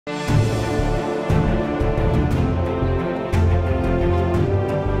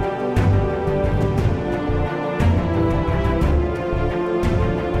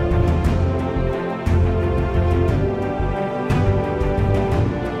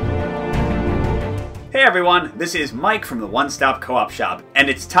Hey everyone, this is Mike from the One Stop Co-op Shop, and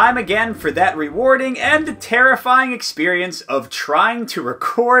it's time again for that rewarding and terrifying experience of trying to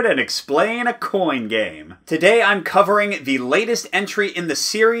record and explain a coin game. Today I'm covering the latest entry in the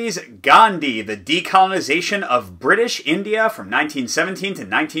series, Gandhi, the Decolonization of British India from 1917 to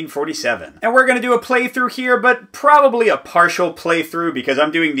 1947. And we're going to do a playthrough here, but probably a partial playthrough because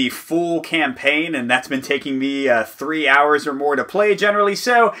I'm doing the full campaign and that's been taking me 3 hours or more to play generally,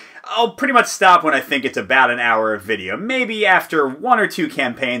 so I'll pretty much stop when I think it's about an hour of video. Maybe after 1 or 2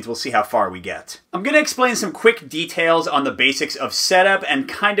 campaigns, we'll see how far we get. I'm going to explain some quick details on the basics of setup and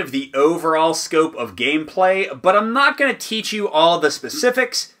kind of the overall scope of gameplay, but I'm not going to teach you all the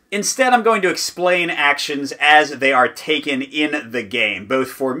specifics. Instead, I'm going to explain actions as they are taken in the game, both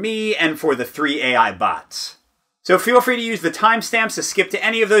for me and for the 3 AI bots. So feel free to use the timestamps to skip to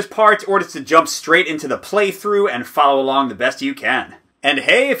any of those parts or just to jump straight into the playthrough and follow along the best you can. And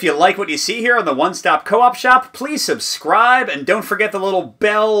hey, if you like what you see here on the One Stop Co-op Shop, please subscribe and don't forget the little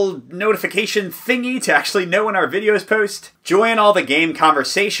bell notification thingy to actually know when our videos post. Join all the game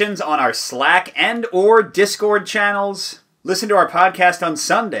conversations on our Slack and or Discord channels. Listen to our podcast on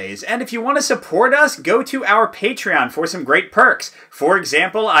Sundays, and if you want to support us, go to our Patreon for some great perks. For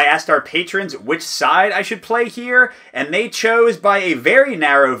example, I asked our patrons which side I should play here, and they chose by a very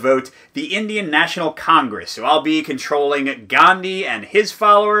narrow vote the Indian National Congress. So I'll be controlling Gandhi and his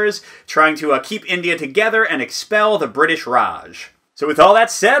followers, trying to keep India together and expel the British Raj. So with all that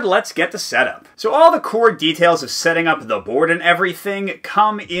said, let's get to setup. So all the core details of setting up the board and everything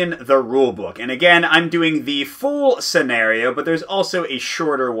come in the rulebook. And again, I'm doing the full scenario, but there's also a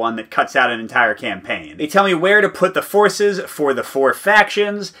shorter one that cuts out an entire campaign. They tell me where to put the forces for the 4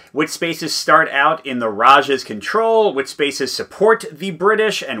 factions, which spaces start out in the Raj's control, which spaces support the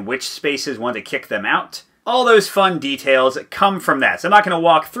British, and which spaces want to kick them out. All those fun details come from that, so I'm not going to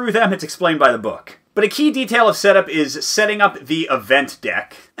walk through them, it's explained by the book. But a key detail of setup is setting up the event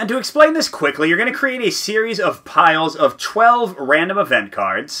deck. And to explain this quickly, you're going to create a series of piles of 12 random event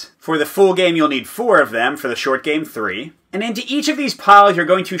cards. For the full game, you'll need 4 of them, for the short game, 3. And into each of these piles, you're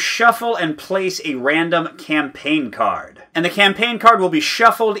going to shuffle and place a random campaign card. And the campaign card will be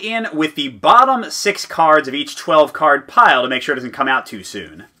shuffled in with the bottom 6 cards of each 12-card pile to make sure it doesn't come out too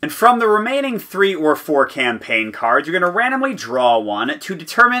soon. And from the remaining 3 or 4 campaign cards, you're going to randomly draw one to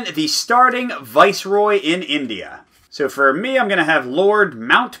determine the starting Viceroy in India. So for me, I'm going to have Lord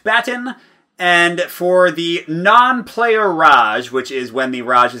Mountbatten. And for the non-player Raj, which is when the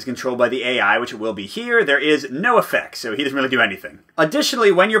Raj is controlled by the AI, which it will be here, there is no effect, so he doesn't really do anything.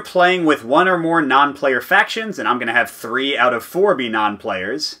 Additionally, when you're playing with 1 or more non-player factions, and I'm going to have 3 out of 4 be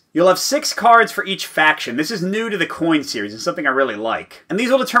non-players, you'll have 6 cards for each faction. This is new to the coin series, and something I really like. And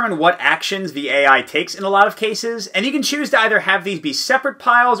these will determine what actions the AI takes in a lot of cases, and you can choose to either have these be separate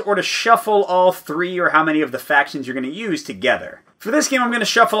piles or to shuffle all 3 or how many of the factions you're going to use together. For this game, I'm going to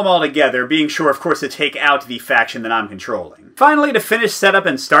shuffle them all together, being sure, of course, to take out the faction that I'm controlling. Finally, to finish setup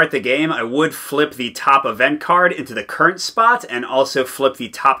and start the game, I would flip the top event card into the current spot, and also flip the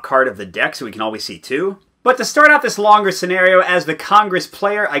top card of the deck so we can always see 2. But to start out this longer scenario, as the Congress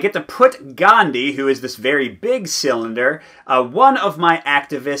player, I get to put Gandhi, who is this very big cylinder, one of my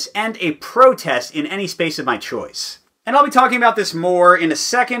activists, and a protest in any space of my choice. And I'll be talking about this more in a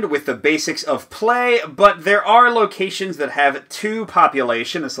second with the basics of play, but there are locations that have 2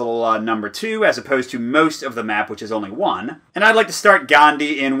 population, this little number 2, as opposed to most of the map, which is only 1. And I'd like to start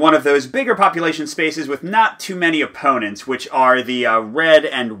Gandhi in one of those bigger population spaces with not too many opponents, which are the red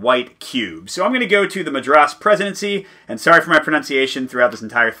and white cubes. So I'm going to go to the Madras Presidency, and sorry for my pronunciation throughout this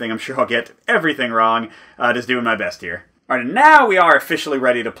entire thing, I'm sure I'll get everything wrong, just doing my best here. Alright, now we are officially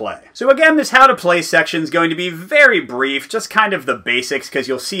ready to play. So again, this how to play section is going to be very brief, just kind of the basics, because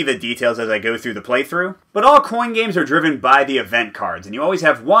you'll see the details as I go through the playthrough. But all coin games are driven by the event cards, and you always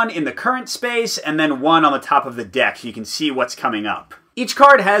have 1 in the current space, and then 1 on the top of the deck, so you can see what's coming up. Each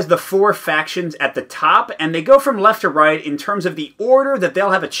card has the 4 factions at the top, and they go from left to right in terms of the order that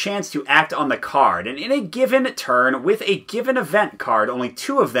they'll have a chance to act on the card. And in a given turn, with a given event card, only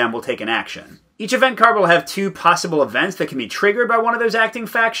 2 of them will take an action. Each event card will have 2 possible events that can be triggered by one of those acting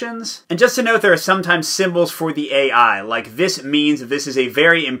factions. And just to note, there are sometimes symbols for the AI, like this means this is a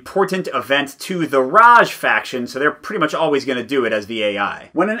very important event to the Raj faction, so they're pretty much always going to do it as the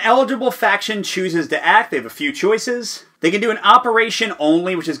AI. When an eligible faction chooses to act, they have a few choices. They can do an operation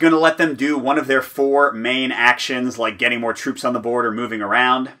only, which is going to let them do one of their 4 main actions, like getting more troops on the board or moving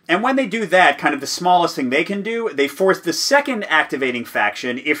around. And when they do that, kind of the smallest thing they can do, they force the second activating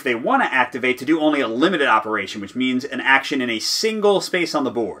faction, if they want to activate, to do only a limited operation, which means an action in a single space on the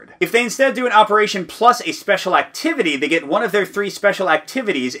board. If they instead do an operation plus a special activity, they get one of their 3 special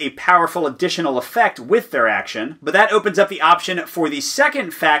activities a powerful additional effect with their action, but that opens up the option for the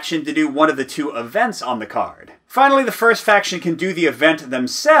second faction to do one of the 2 events on the card. Finally, the first faction can do the event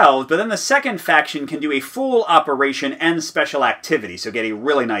themselves, but then the second faction can do a full operation and special activity, so get a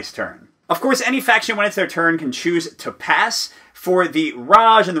really nice turn. Of course, any faction when it's their turn can choose to pass. For the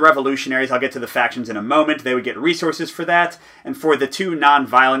Raj and the Revolutionaries, I'll get to the factions in a moment, they would get resources for that. And for the 2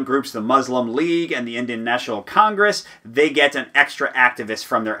 non-violent groups, the Muslim League and the Indian National Congress, they get an extra activist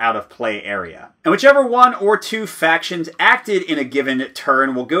from their out-of-play area. And whichever 1 or 2 factions acted in a given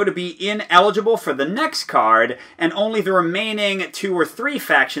turn will go to be ineligible for the next card, and only the remaining 2 or 3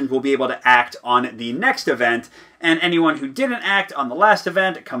 factions will be able to act on the next event, and anyone who didn't act on the last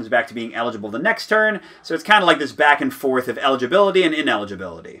event comes back to being eligible the next turn, so it's kind of like this back and forth of eligibility and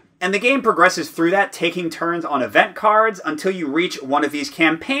ineligibility. And the game progresses through that, taking turns on event cards until you reach one of these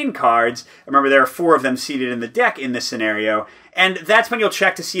campaign cards. Remember, there are 4 of them seated in the deck in this scenario, and that's when you'll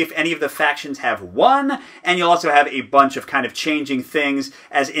check to see if any of the factions have won, and you'll also have a bunch of kind of changing things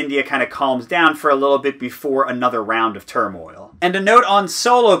as India kind of calms down for a little bit before another round of turmoil. And a note on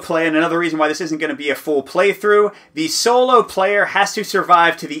solo play, and another reason why this isn't going to be a full playthrough, the solo player has to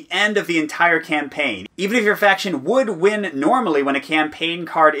survive to the end of the entire campaign. Even if your faction would win normally when a campaign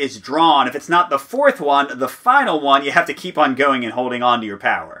card is drawn, if it's not the 4th one, the final one, you have to keep on going and holding on to your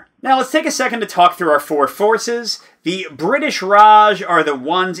power. Now let's take a second to talk through our 4 forces. The British Raj are the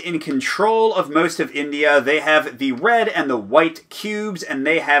ones in control of most of India. They have the red and the white cubes, and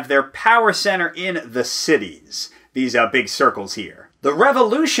they have their power center in the cities. These big circles here. The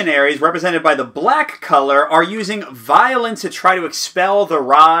revolutionaries, represented by the black color, are using violence to try to expel the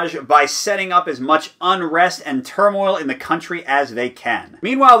Raj by setting up as much unrest and turmoil in the country as they can.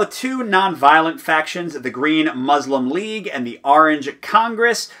 Meanwhile, the 2 non-violent factions, the Green Muslim League and the Orange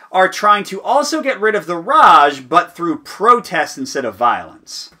Congress, are trying to also get rid of the Raj, but through protest instead of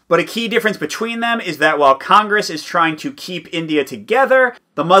violence. But a key difference between them is that while Congress is trying to keep India together,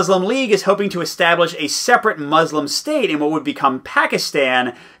 the Muslim League is hoping to establish a separate Muslim state in what would become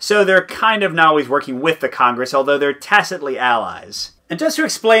Pakistan, so they're kind of not always working with the Congress, although they're tacitly allies. And just to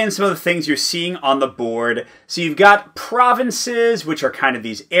explain some of the things you're seeing on the board, so you've got provinces, which are kind of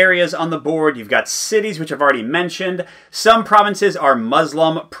these areas on the board. You've got cities, which I've already mentioned. Some provinces are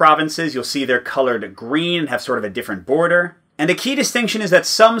Muslim provinces. You'll see they're colored green and have sort of a different border. And a key distinction is that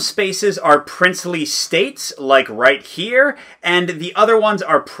some spaces are princely states, like right here, and the other ones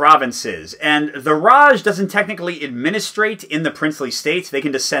are provinces. And the Raj doesn't technically administrate in the princely states. They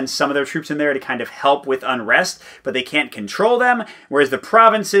can just send some of their troops in there to kind of help with unrest, but they can't control them, whereas the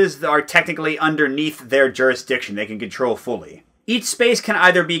provinces are technically underneath their jurisdiction. They can control fully. Each space can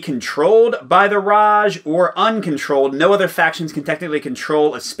either be controlled by the Raj or uncontrolled. No other factions can technically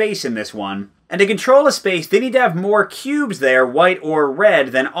control a space in this one. And to control a space, they need to have more cubes there, white or red,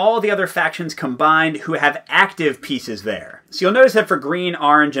 than all the other factions combined who have active pieces there. So you'll notice that for green,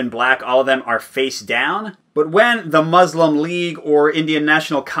 orange, and black, all of them are face down. But when the Muslim League or Indian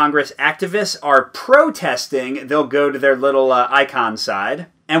National Congress activists are protesting, they'll go to their little icon side.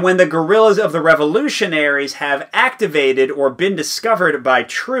 And when the guerrillas of the revolutionaries have activated or been discovered by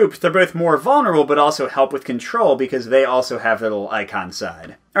troops, they're both more vulnerable but also help with control because they also have their little icon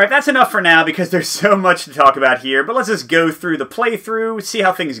side. Alright, that's enough for now because there's so much to talk about here, but let's just go through the playthrough, see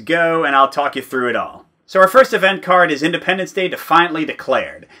how things go, and I'll talk you through it all. So our first event card is Independence Day Defiantly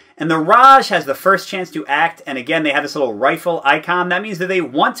Declared. And the Raj has the first chance to act, and again, they have this little rifle icon. That means that they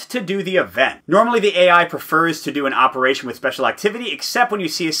want to do the event. Normally, the AI prefers to do an operation with special activity, except when you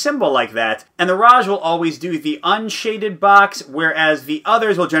see a symbol like that, and the Raj will always do the unshaded box, whereas the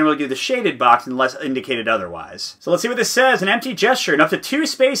others will generally do the shaded box unless indicated otherwise. So let's see what this says. An empty gesture in up to 2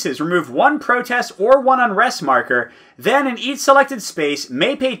 spaces, remove 1 protest or 1 unrest marker, then in each selected space,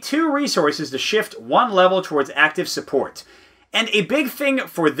 may pay 2 resources to shift 1 level towards active support. And a big thing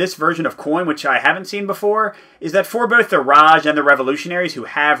for this version of coin, which I haven't seen before, is that for both the Raj and the revolutionaries who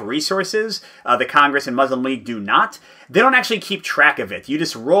have resources, the Congress and Muslim League do not, they don't actually keep track of it. You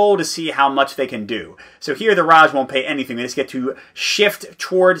just roll to see how much they can do. So here the Raj won't pay anything. They just get to shift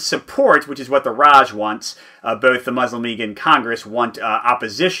toward support, which is what the Raj wants. Both the Muslim League and Congress want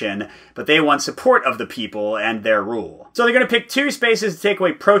opposition, but they want support of the people and their rule. So they're going to pick 2 spaces to take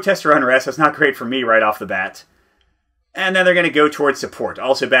away protest or unrest. That's not great for me right off the bat. And then they're going to go towards support.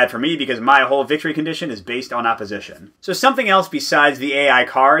 Also bad for me because my whole victory condition is based on opposition. So something else besides the AI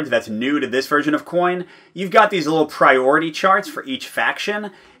cards that's new to this version of Coin, you've got these little priority charts for each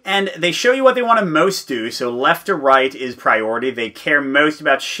faction, and they show you what they want to most do. So left to right is priority. They care most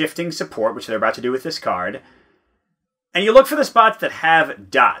about shifting support, which they're about to do with this card. And you look for the spots that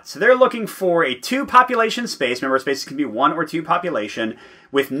have dots. So they're looking for a 2 population space. Remember, spaces can be 1 or 2 population,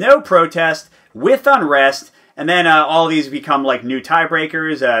 with no protest, with unrest, and then all of these become like new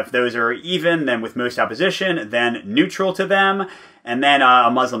tiebreakers. If those are even, then with most opposition, then neutral to them. And then a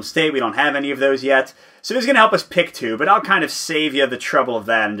Muslim state, we don't have any of those yet. So this is going to help us pick 2, but I'll kind of save you the trouble of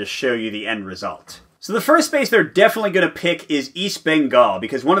that and just show you the end result. So the first space they're definitely going to pick is East Bengal,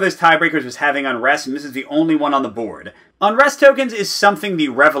 because one of those tiebreakers was having unrest, and this is the only one on the board. Unrest tokens is something the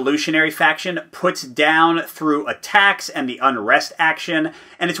revolutionary faction puts down through attacks and the unrest action,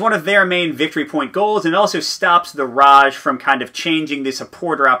 and it's one of their main victory point goals, and it also stops the Raj from kind of changing the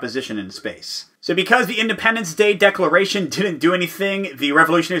support or opposition in space. So because the Independence Day Declaration didn't do anything, the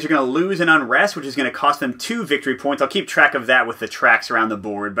revolutionaries are going to lose an unrest, which is going to cost them 2 victory points. I'll keep track of that with the tracks around the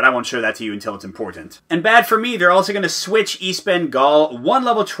board, but I won't show that to you until it's important. And bad for me, they're also going to switch East Bengal 1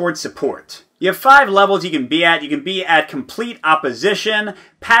 level towards support. You have 5 levels you can be at. You can be at complete opposition,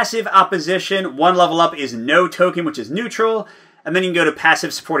 passive opposition, 1 level up is no token, which is neutral. And then you can go to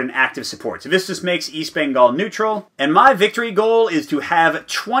passive support and active support. So this just makes East Bengal neutral. And my victory goal is to have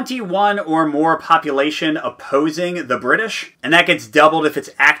 21 or more population opposing the British. And that gets doubled if it's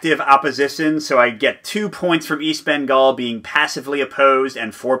active opposition. So I get 2 points from East Bengal being passively opposed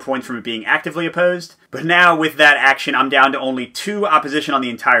and 4 points from it being actively opposed. But now with that action, I'm down to only 2 opposition on the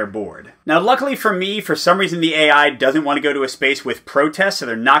entire board. Now luckily for me, for some reason the AI doesn't want to go to a space with protests, so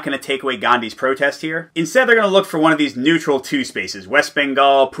they're not going to take away Gandhi's protest here. Instead, they're going to look for one of these neutral 2 spaces. West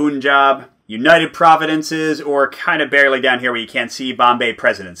Bengal, Punjab, United Providences, or kind of barely down here where you can't see Bombay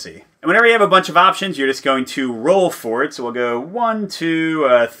Presidency. And whenever you have a bunch of options, you're just going to roll for it. So we'll go 1,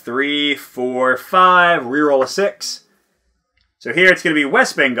 2, 3, 4, 5, reroll a 6. So here it's going to be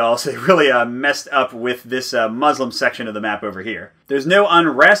West Bengal, so they really messed up with this Muslim section of the map over here. There's no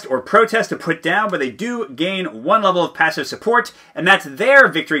unrest or protest to put down, but they do gain 1 level of passive support, and that's their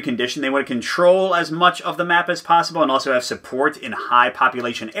victory condition. They want to control as much of the map as possible and also have support in high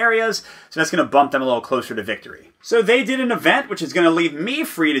population areas, so that's going to bump them a little closer to victory. So they did an event, which is going to leave me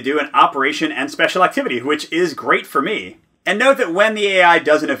free to do an operation and special activity, which is great for me. And note that when the AI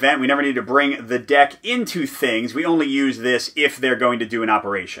does an event, we never need to bring the deck into things. We only use this if they're going to do an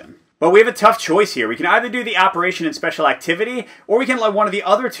operation. But we have a tough choice here. We can either do the operation and special activity, or we can let one of the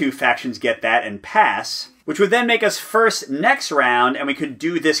other 2 factions get that and pass, which would then make us first next round, and we could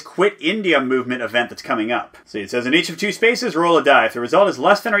do this Quit India movement event that's coming up. See, it says in each of 2 spaces, roll a die. If the result is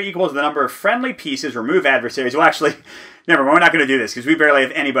less than or equal to the number of friendly pieces, remove adversaries. Well, actually, never mind, we're not going to do this because we barely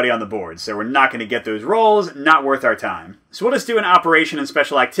have anybody on the board, so we're not going to get those rolls, not worth our time. So we'll just do an operation and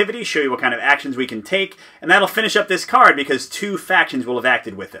special activity, show you what kind of actions we can take, and that'll finish up this card because 2 factions will have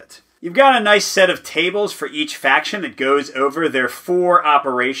acted with it. You've got a nice set of tables for each faction that goes over their 4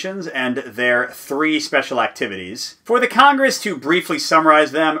 operations and their 3 special activities. For the Congress, to briefly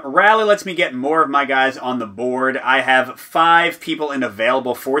summarize them, Rally lets me get more of my guys on the board. I have 5 people in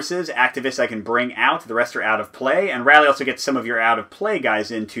available forces, activists I can bring out, the rest are out of play, and Rally also gets some of your out of play guys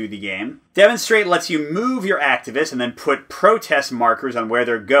into the game. Demonstrate lets you move your activists and then put protest markers on where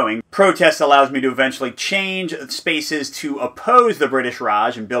they're going. Protest allows me to eventually change spaces to oppose the British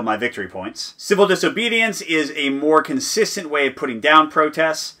Raj and build my victory points. Civil disobedience is a more consistent way of putting down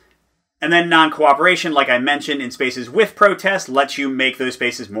protests. And then non-cooperation, like I mentioned, in spaces with protest, lets you make those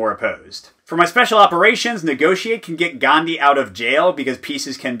spaces more opposed. For my special operations, Negotiate can get Gandhi out of jail because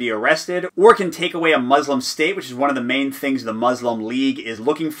pieces can be arrested, or can take away a Muslim state, which is one of the main things the Muslim League is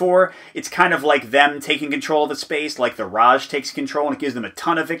looking for. It's kind of like them taking control of the space, like the Raj takes control, and it gives them a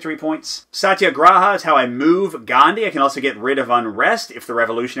ton of victory points. Satyagraha is how I move Gandhi. I can also get rid of unrest if the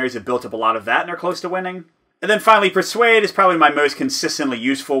revolutionaries have built up a lot of that and are close to winning. And then finally, Persuade is probably my most consistently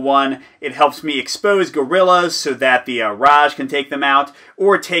useful one. It helps me expose guerrillas so that the Raj can take them out,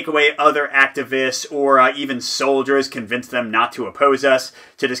 or take away other activists, or even soldiers, convince them not to oppose us,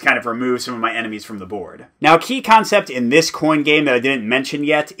 to just kind of remove some of my enemies from the board. Now, a key concept in this coin game that I didn't mention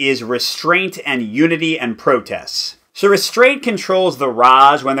yet is restraint and unity and protests. So restraint controls the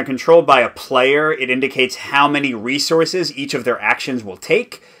Raj. When they're controlled by a player, it indicates how many resources each of their actions will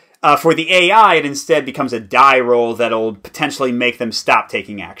take. For the AI, it instead becomes a die roll that'll potentially make them stop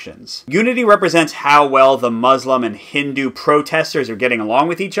taking actions. Unity represents how well the Muslim and Hindu protesters are getting along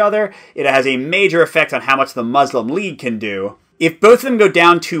with each other. It has a major effect on how much the Muslim League can do. If both of them go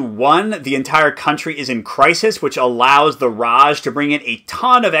down to 1, the entire country is in crisis, which allows the Raj to bring in a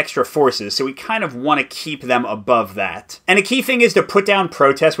ton of extra forces, so we kind of want to keep them above that. And a key thing is to put down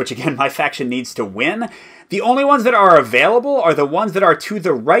protests, which again, my faction needs to win. The only ones that are available are the ones that are to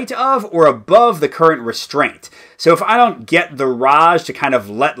the right of or above the current restraint. So if I don't get the Raj to kind of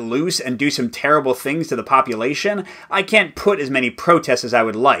let loose and do some terrible things to the population, I can't put as many protests as I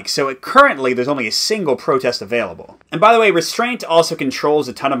would like. So currently, there's only a single protest available. And by the way, restraint also controls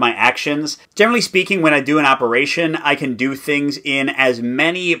a ton of my actions. Generally speaking, when I do an operation, I can do things in as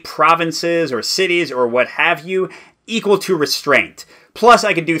many provinces or cities or what have you equal to restraint. Plus,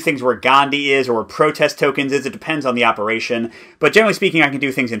 I can do things where Gandhi is or where protest tokens is. It depends on the operation. But generally speaking, I can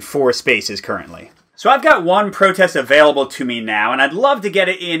do things in 4 spaces currently. So I've got 1 protest available to me now, and I'd love to get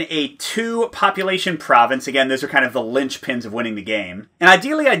it in a 2 population province. Again, those are kind of the linchpins of winning the game. And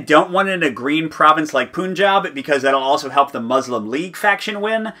ideally, I don't want it in a green province like Punjab, because that'll also help the Muslim League faction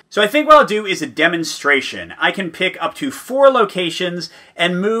win. So I think what I'll do is a demonstration. I can pick up to 4 locations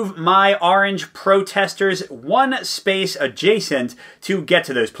and move my orange protesters 1 space adjacent to get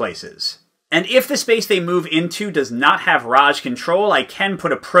to those places. And if the space they move into does not have Raj control, I can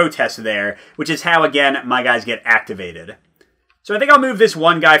put a protest there, which is how, again, my guys get activated. So I think I'll move this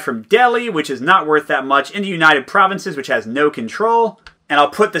 1 guy from Delhi, which is not worth that much, into United Provinces, which has no control. And I'll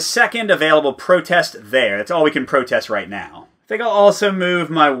put the 2nd available protest there. That's all we can protest right now. I think I'll also move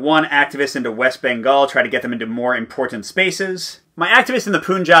my 1 activist into West Bengal, try to get them into more important spaces. My activists in the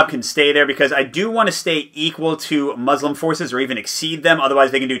Punjab can stay there because I do want to stay equal to Muslim forces or even exceed them.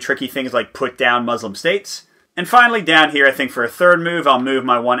 Otherwise, they can do tricky things like put down Muslim states. And finally, down here, I think for a 3rd move, I'll move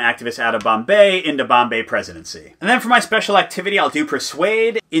my 1 activist out of Bombay into Bombay Presidency. And then for my special activity, I'll do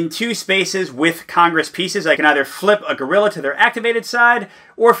Persuade in 2 spaces with Congress pieces. I can either flip a guerrilla to their activated side,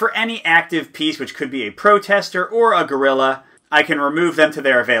 or for any active piece, which could be a protester or a guerrilla, I can remove them to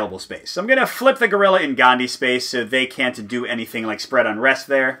their available space. So I'm going to flip the guerrilla in Gandhi space so they can't do anything like spread unrest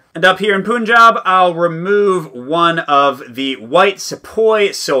there. And up here in Punjab, I'll remove 1 of the white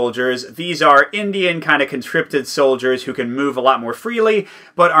sepoy soldiers. These are Indian kind of conscripted soldiers who can move a lot more freely,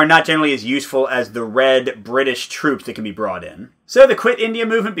 but are not generally as useful as the red British troops that can be brought in. So the Quit India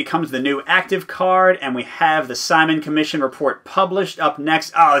movement becomes the new active card, and we have the Simon Commission report published up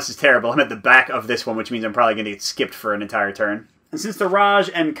next. Oh, this is terrible. I'm at the back of this one, which means I'm probably going to get skipped for an entire turn. And since the Raj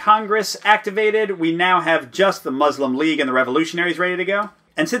and Congress activated, we now have just the Muslim League and the Revolutionaries ready to go.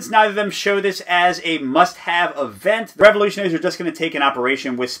 And since neither of them show this as a must-have event, the Revolutionaries are just going to take an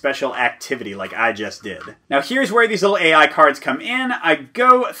operation with special activity like I just did. Now here's where these little AI cards come in. I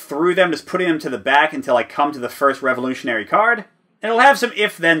go through them, just putting them to the back until I come to the first Revolutionary card. And it'll have some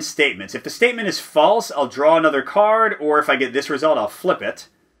if-then statements. If the statement is false, I'll draw another card, or if I get this result, I'll flip it.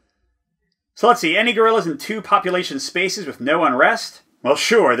 So let's see, any guerrillas in 2 population spaces with no unrest? Well,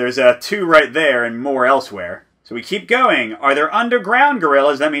 sure, there's 2 right there and more elsewhere. So we keep going. Are there underground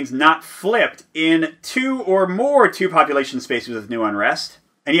guerrillas, that means not flipped, in 2 or more 2 population spaces with no unrest?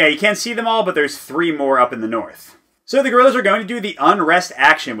 And yeah, you can't see them all, but there's 3 more up in the north. So the guerrillas are going to do the unrest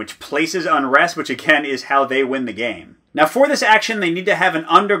action, which places unrest, which again is how they win the game. Now for this action, they need to have an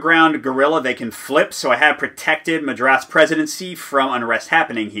underground guerrilla they can flip, so I have protected Madras Presidency from unrest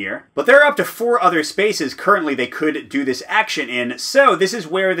happening here. But there are up to 4 other spaces currently they could do this action in, so this is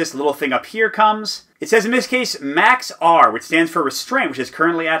where this little thing up here comes. It says in this case, max R, which stands for restraint, which is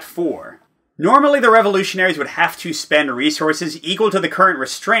currently at 4. Normally the revolutionaries would have to spend resources equal to the current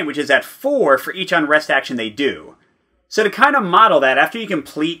restraint, which is at 4 for each unrest action they do. So to kind of model that, after you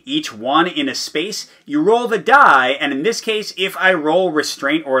complete each one in a space, you roll the die, and in this case, if I roll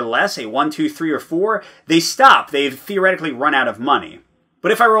restraint or less, a 1, 2, 3, or 4, they stop. They've theoretically run out of money.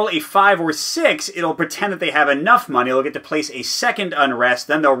 But if I roll a 5 or 6, it'll pretend that they have enough money. They'll get to place a second unrest,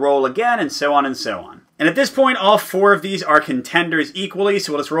 then they'll roll again, and so on and so on. And at this point, all 4 of these are contenders equally,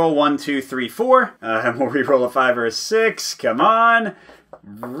 so we'll just roll 1, 2, 3, 4. And we'll re-roll a 5 or a 6. Come on.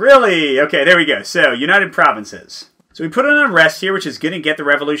 Really? Okay, there we go. So, United Provinces. So we put an unrest here, which is going to get the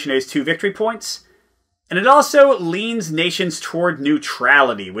revolutionaries 2 victory points. And it also leans nations toward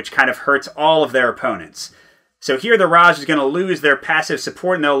neutrality, which kind of hurts all of their opponents. So here the Raj is going to lose their passive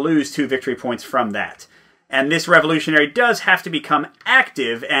support, and they'll lose 2 victory points from that. And this revolutionary does have to become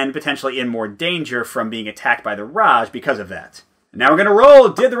active and potentially in more danger from being attacked by the Raj because of that. Now we're going to roll.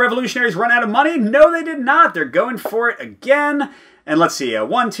 Did the revolutionaries run out of money? No, they did not. They're going for it again. And let's see,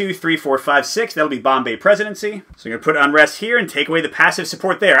 1, 2, 3, 4, 5, 6. That'll be Bombay Presidency. So I'm going to put unrest here and take away the passive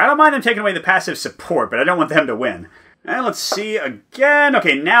support there. I don't mind them taking away the passive support, but I don't want them to win. And let's see again.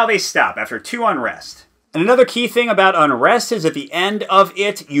 Okay, now they stop after 2 unrest. And another key thing about unrest is at the end of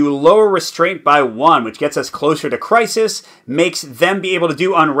it, you lower restraint by 1, which gets us closer to crisis, makes them be able to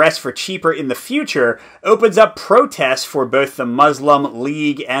do unrest for cheaper in the future, opens up protests for both the Muslim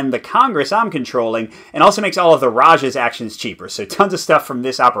League and the Congress I'm controlling, and also makes all of the Raj's actions cheaper. So tons of stuff from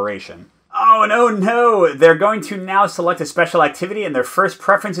this operation. Oh, and oh no, they're going to now select a special activity, and their first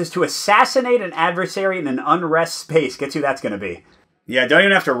preference is to assassinate an adversary in an unrest space. Guess who that's going to be? Yeah, don't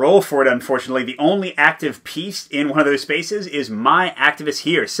even have to roll for it, unfortunately. The only active piece in one of those spaces is my activist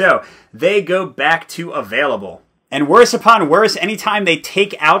here. So they go back to available. And worse upon worse, anytime they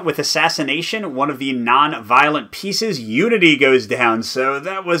take out with assassination one of the non-violent pieces, unity goes down. So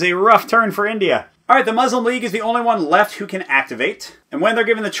that was a rough turn for India. Alright, the Muslim League is the only one left who can activate. And when they're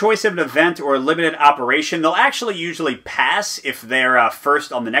given the choice of an event or a limited operation, they'll actually usually pass if they're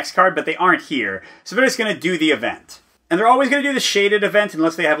first on the next card, but they aren't here. So they're just going to do the event. And they're always going to do the shaded event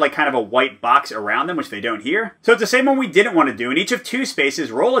unless they have like kind of a white box around them, which they don't here. So it's the same one we didn't want to do. In each of 2 spaces,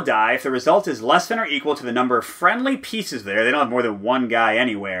 roll a die. If the result is less than or equal to the number of friendly pieces there, they don't have more than 1 guy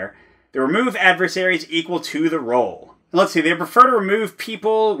anywhere, the remove adversaries equal to the roll. And let's see, they prefer to remove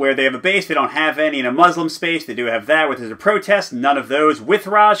people where they have a base, they don't have any. In a Muslim space, they do have that. Where there's a protest, none of those. With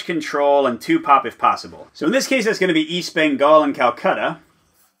Raj control and 2 pop if possible. So in this case, that's going to be East Bengal and Calcutta.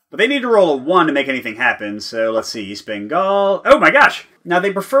 But they need to roll a 1 to make anything happen, so let's see, East Bengal. Oh my gosh! Now,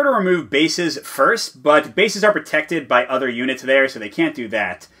 they prefer to remove bases first, but bases are protected by other units there, so they can't do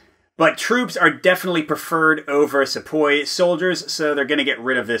that. But troops are definitely preferred over Sepoy soldiers, so they're going to get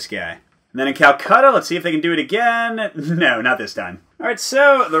rid of this guy. And then in Calcutta, let's see if they can do it again. No, not this time. Alright,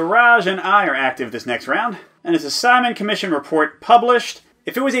 so the Raj and I are active this next round. And it's a Simon Commission report published.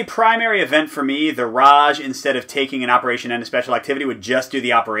 If it was a primary event for me, the Raj, instead of taking an operation and a special activity, would just do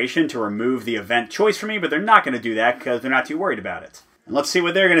the operation to remove the event choice for me, but they're not going to do that because they're not too worried about it. And let's see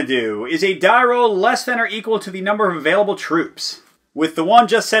what they're going to do. Is a die roll less than or equal to the number of available troops? With the one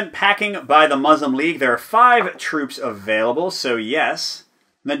just sent packing by the Muslim League, there are 5 troops available, so yes.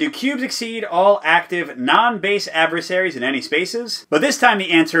 And then do cubes exceed all active non-base adversaries in any spaces? But this time the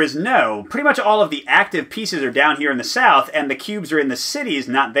answer is no. Pretty much all of the active pieces are down here in the south, and the cubes are in the cities,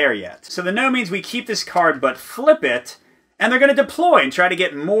 not there yet. So the no means we keep this card but flip it, and they're going to deploy and try to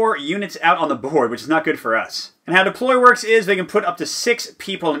get more units out on the board, which is not good for us. And how deploy works is they can put up to 6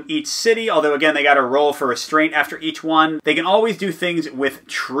 people in each city, although again they got to roll for restraint after each one. They can always do things with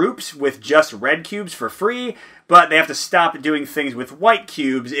troops with just red cubes for free, but they have to stop doing things with white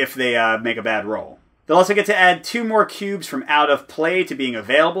cubes if they make a bad roll. They'll also get to add 2 more cubes from out of play to being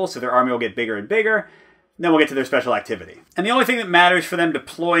available, so their army will get bigger and bigger. Then we'll get to their special activity. And the only thing that matters for them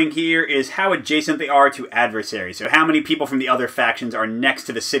deploying here is how adjacent they are to adversaries. So how many people from the other factions are next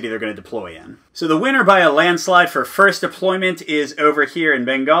to the city they're going to deploy in. So the winner by a landslide for first deployment is over here in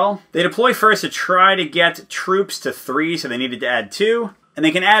Bengal. They deploy first to try to get troops to 3, so they needed to add 2. And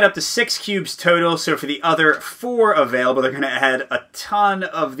they can add up to 6 cubes total, so for the other 4 available, they're going to add a ton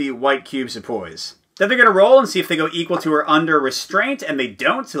of the white cube sepoys. Then they're going to roll and see if they go equal to or under restraint, and they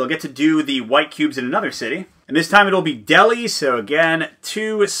don't, so they'll get to do the white cubes in another city. And this time it'll be Delhi, so again,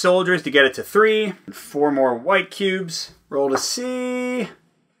 2 soldiers to get it to 3, and 4 more white cubes. Roll to see,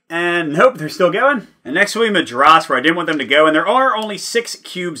 and nope, they're still going. And next will be Madras, where I didn't want them to go, and there are only 6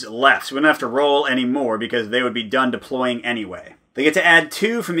 cubes left, so we don't have to roll anymore because they would be done deploying anyway. They get to add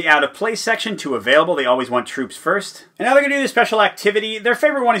 2 from the out-of-place section to available. They always want troops first. And now they're going to do the special activity. Their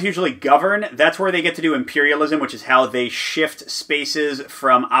favorite one is usually govern. That's where they get to do imperialism, which is how they shift spaces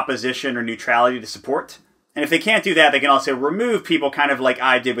from opposition or neutrality to support. And if they can't do that, they can also remove people, kind of like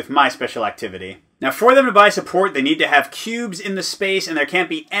I did with my special activity. Now, for them to buy support, they need to have cubes in the space, and there can't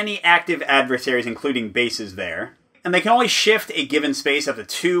be any active adversaries, including bases there. And they can only shift a given space up to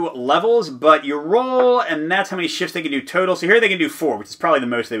 2 levels, but you roll, and that's how many shifts they can do total. So here they can do 4, which is probably the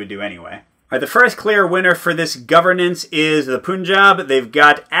most they would do anyway. All right, the first clear winner for this governance is the Punjab. They've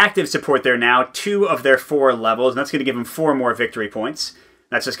got active support there now, 2 of their 4 levels, and that's going to give them 4 more victory points.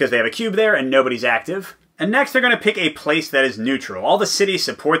 That's just because they have a cube there and nobody's active. And next they're going to pick a place that is neutral. All the cities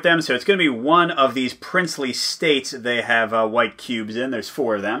support them, so it's going to be one of these princely states they have white cubes in. There's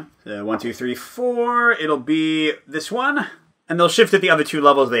 4 of them. So 1, 2, 3, 4. It'll be this one. And they'll shift at the other 2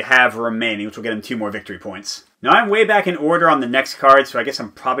 levels they have remaining, which will get them 2 more victory points. Now I'm way back in order on the next card, so I guess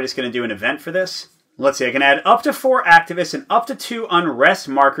I'm probably just going to do an event for this. Let's see, I can add up to 4 activists and up to 2 unrest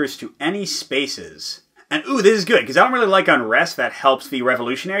markers to any spaces. And ooh, this is good, because I don't really like unrest. That helps the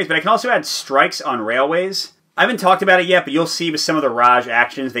revolutionaries, but I can also add strikes on railways. I haven't talked about it yet, but you'll see with some of the Raj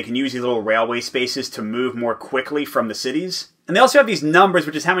actions, they can use these little railway spaces to move more quickly from the cities. And they also have these numbers,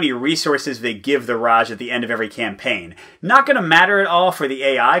 which is how many resources they give the Raj at the end of every campaign. Not going to matter at all for the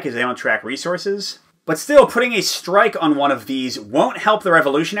AI, because they don't track resources. But still, putting a strike on one of these won't help the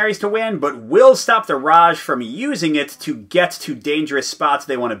revolutionaries to win, but will stop the Raj from using it to get to dangerous spots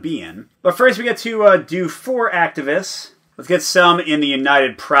they want to be in. But first we get to do 4 activists. Let's get some in the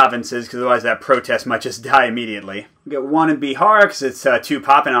United Provinces, because otherwise that protest might just die immediately. We get 1 in Bihar, because it's too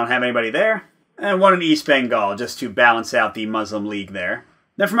poppin', I don't have anybody there. And 1 in East Bengal, just to balance out the Muslim League there.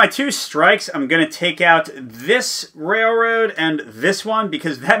 Now for my 2 strikes, I'm going to take out this railroad and this one,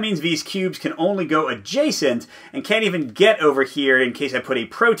 because that means these cubes can only go adjacent and can't even get over here in case I put a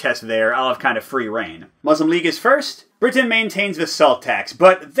protest there. I'll have kind of free reign. Muslim League is first. Britain maintains the salt tax,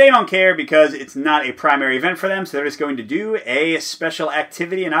 but they don't care because it's not a primary event for them, so they're just going to do a special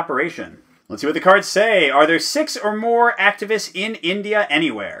activity and operation. Let's see what the cards say. Are there 6 or more activists in India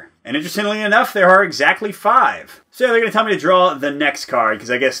anywhere? And interestingly enough, there are exactly 5. So they're going to tell me to draw the next card,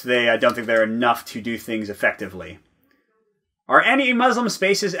 because I guess I don't think they're enough to do things effectively. Are any Muslim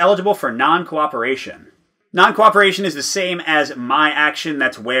spaces eligible for non-cooperation? Non-cooperation is the same as my action.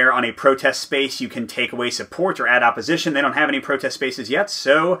 That's where on a protest space you can take away support or add opposition. They don't have any protest spaces yet,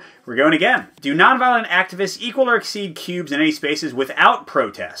 so we're going again. Do non-violent activists equal or exceed cubes in any spaces without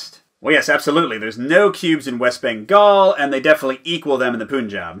protest? Well, yes, absolutely. There's no cubes in West Bengal, and they definitely equal them in the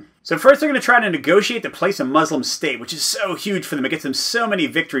Punjab. So first they're going to try to negotiate to place a Muslim state, which is so huge for them. It gets them so many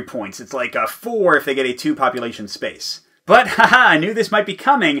victory points. It's like 4 if they get a 2-population space. But, haha, I knew this might be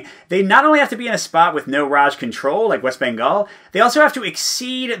coming. They not only have to be in a spot with no Raj control, like West Bengal, they also have to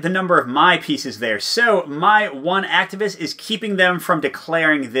exceed the number of my pieces there. So my 1 activist is keeping them from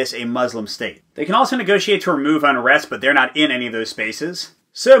declaring this a Muslim state. They can also negotiate to remove unrest, but they're not in any of those spaces.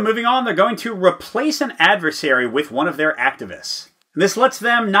 So moving on, they're going to replace an adversary with one of their activists. This lets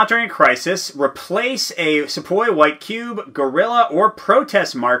them, not during a crisis, replace a Sepoy white cube, guerrilla, or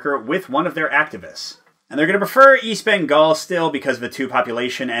protest marker with one of their activists. And they're going to prefer East Bengal still because of the 2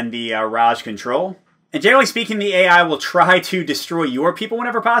 population and the Raj control. And generally speaking, the AI will try to destroy your people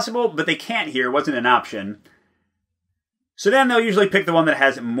whenever possible, but they can't here. It wasn't an option. So then they'll usually pick the one that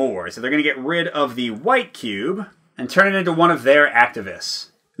has more. So they're going to get rid of the white cube and turn it into one of their activists.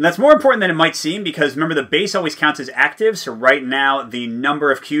 And that's more important than it might seem, because remember the base always counts as active, so right now the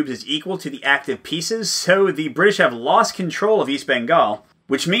number of cubes is equal to the active pieces, so the British have lost control of East Bengal,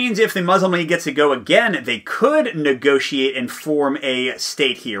 which means if the Muslim League gets to go again, they could negotiate and form a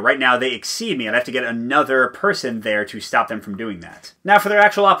state here. Right now they exceed me, I'd have to get another person there to stop them from doing that. Now for their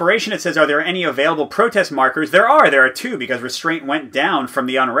actual operation, it says, are there any available protest markers? There are 2, because restraint went down from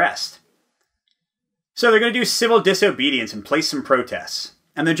the unrest. So they're going to do civil disobedience and place some protests.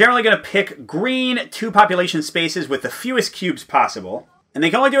 And they're generally going to pick green 2-population spaces with the fewest cubes possible. And they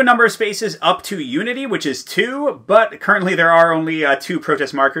can only do a number of spaces up to unity, which is 2, but currently there are only 2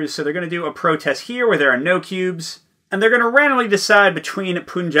 protest markers, so they're going to do a protest here where there are no cubes. And they're going to randomly decide between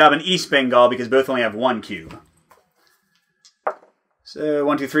Punjab and East Bengal because both only have 1 cube. So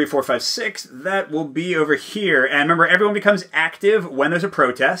 1, 2, 3, 4, 5, 6, that will be over here. And remember, everyone becomes active when there's a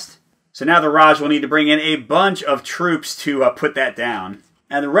protest. So now the Raj will need to bring in a bunch of troops to put that down.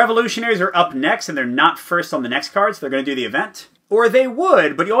 And the revolutionaries are up next, and they're not first on the next card, so they're going to do the event. Or they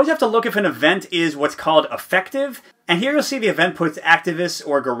would, but you always have to look if an event is what's called effective. And here you'll see the event puts activists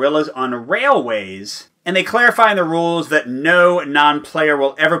or guerrillas on railways. And they clarify in the rules that no non-player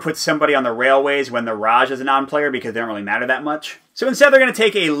will ever put somebody on the railways when the Raj is a non-player because they don't really matter that much. So instead they're going to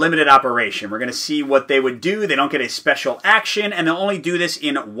take a limited operation. We're going to see what they would do. They don't get a special action, and they'll only do this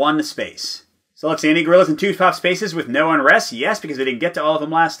in 1 space. So let's see, any guerrillas in 2-pop spaces with no unrest? Yes, because we didn't get to all of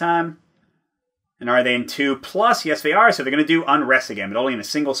them last time. And are they in 2+? Yes, they are. So they're going to do unrest again, but only in a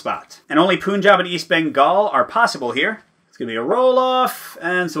single spot. And only Punjab and East Bengal are possible here. It's going to be a roll-off,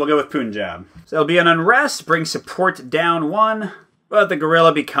 and so we'll go with Punjab. So it'll be an unrest, bring support down 1, but the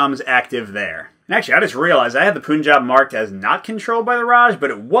guerrilla becomes active there. And actually, I just realized I had the Punjab marked as not controlled by the Raj,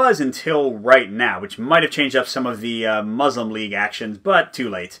 but it was until right now, which might have changed up some of the Muslim League actions, but too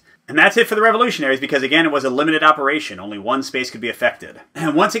late. And that's it for the revolutionaries, because again, it was a limited operation. Only 1 space could be affected.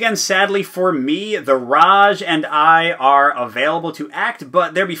 And once again, sadly for me, the Raj and I are available to act,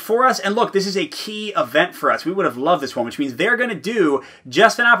 but they're before us. And look, this is a key event for us. We would have loved this one, which means they're going to do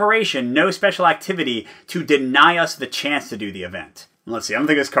just an operation, no special activity, to deny us the chance to do the event. And let's see, I don't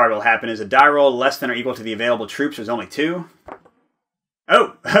think this card will happen. Is a die roll less than or equal to the available troops? There's only 2.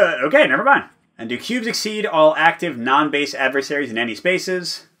 Oh, okay, never mind. And do cubes exceed all active non-base adversaries in any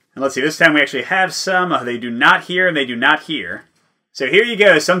spaces? And let's see, this time we actually have some. They do not here, and they do not here. So here you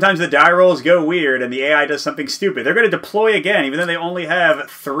go. Sometimes the die rolls go weird, and the AI does something stupid. They're going to deploy again, even though they only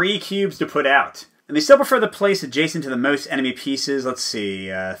have 3 cubes to put out. And they still prefer the place adjacent to the most enemy pieces. Let's see,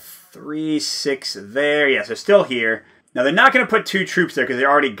 3, 6 there. Yeah, so still here. Now they're not going to put 2 troops there because they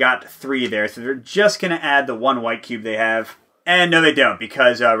already got 3 there, so they're just going to add the 1 white cube they have. And no, they don't,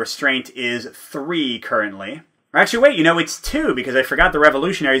 because restraint is 3 currently. Or actually, wait, you know, it's 2, because I forgot the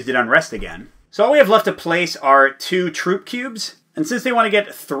revolutionaries did unrest again. So all we have left to place are 2 troop cubes. And since they want to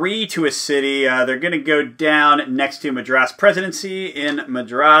get 3 to a city, they're going to go down next to Madras Presidency in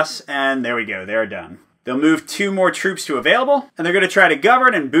Madras, and there we go, they're done. They'll move 2 more troops to available, and they're going to try to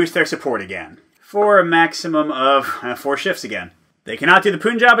govern and boost their support again. For a maximum of 4 shifts again. They cannot do the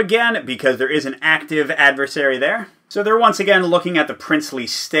Punjab again, because there is an active adversary there. So they're once again looking at the princely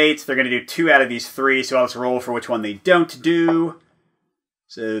states. They're going to do 2 out of these 3, so I'll just roll for which one they don't do.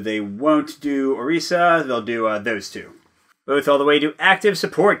 So they won't do Orissa, they'll do those 2. Both all the way to active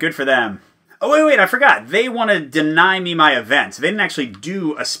support, good for them. Oh wait, I forgot. They want to deny me my event. So they didn't actually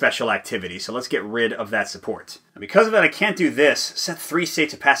do a special activity, so let's get rid of that support. And because of that, I can't do this. Set 3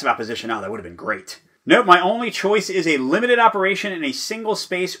 states of passive opposition. Oh, that would have been great. Nope, my only choice is a limited operation in a single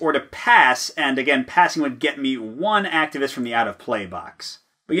space or to pass, and again, passing would get me 1 activist from the out of play box.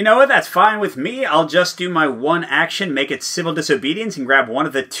 But you know what, that's fine with me. I'll just do my 1 action, make it civil disobedience, and grab one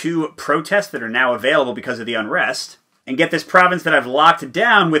of the 2 protests that are now available because of the unrest, and get this province that I've locked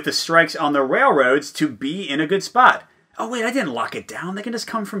down with the strikes on the railroads to be in a good spot. Oh wait, I didn't lock it down. They can just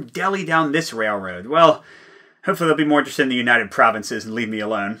come from Delhi down this railroad. Well, hopefully they'll be more interested in the United Provinces and leave me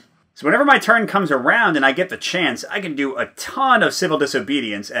alone. So whenever my turn comes around and I get the chance, I can do a ton of civil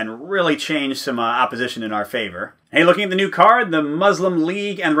disobedience and really change some opposition in our favor. Hey, looking at the new card, the Muslim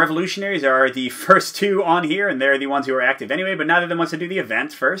League and the Revolutionaries are the first 2 on here, and they're the ones who are active anyway, but neither of them wants to do the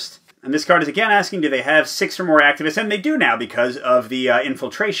event first. And this card is again asking, do they have 6 or more activists? And they do now because of the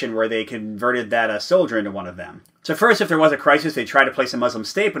infiltration where they converted that soldier into one of them. So first, if there was a crisis, they try to place a Muslim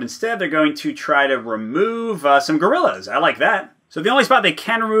state, but instead they're going to try to remove some guerrillas. I like that. So the only spot they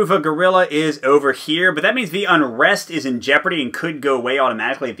can remove a guerrilla is over here, but that means the unrest is in jeopardy and could go away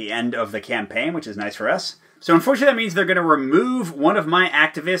automatically at the end of the campaign, which is nice for us. So unfortunately that means they're going to remove one of my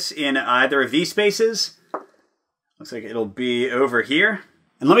activists in either of these spaces. Looks like it'll be over here.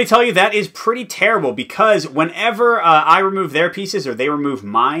 And let me tell you, that is pretty terrible, because whenever I remove their pieces or they remove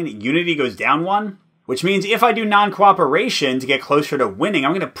mine, unity goes down 1. Which means if I do non-cooperation to get closer to winning,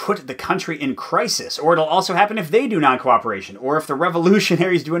 I'm going to put the country in crisis. Or it'll also happen if they do non-cooperation, or if the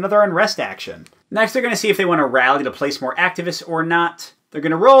revolutionaries do another unrest action. Next, they're going to see if they want to rally to place more activists or not. They're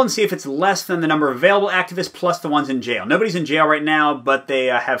going to roll and see if it's less than the number of available activists plus the ones in jail. Nobody's in jail right now, but they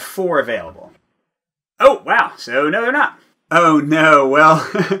have 4 available. Oh, wow. So no, they're not. Oh no, well,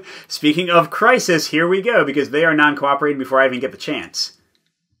 speaking of crisis, here we go, because they are non-cooperating before I even get the chance.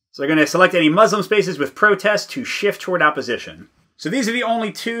 So they're going to select any Muslim spaces with protest to shift toward opposition. So these are the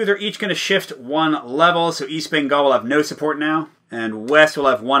only 2. They're each going to shift 1 level, so East Bengal will have no support now, and West will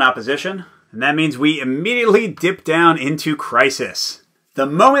have 1 opposition. And that means we immediately dip down into crisis. The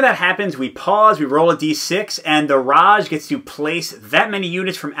moment that happens, we pause, we roll a d6, and the Raj gets to place that many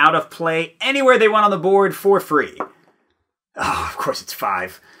units from out of play anywhere they want on the board for free. Oh, of course it's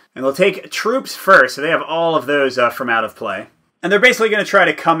 5. And they'll take troops first, so they have all of those from out of play. And they're basically going to try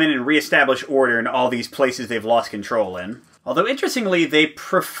to come in and reestablish order in all these places they've lost control in. Although, interestingly, they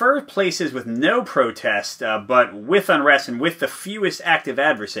prefer places with no protest, but with unrest and with the fewest active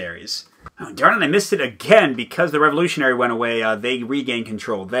adversaries. Oh, darn it, I missed it again because the revolutionary went away. They regained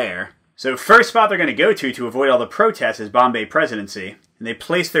control there. So first spot they're going to go to avoid all the protests is Bombay Presidency. And they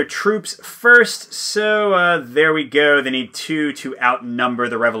place their troops first, so there we go. They need 2 to outnumber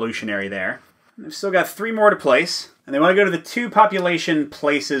the revolutionary there. And they've still got 3 more to place. And they want to go to the 2 population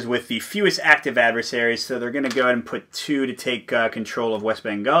places with the fewest active adversaries, so they're going to go ahead and put 2 to take control of West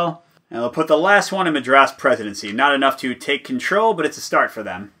Bengal. And they'll put the last one in Madras Presidency. Not enough to take control, but it's a start for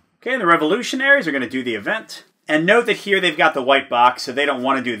them. Okay, and the revolutionaries are going to do the event. And note that here they've got the white box, so they don't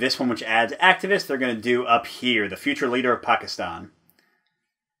want to do this one, which adds activists. They're going to do up here, the future leader of Pakistan.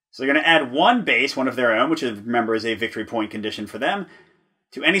 So they're going to add 1 base, one of their own, which remember is a victory point condition for them,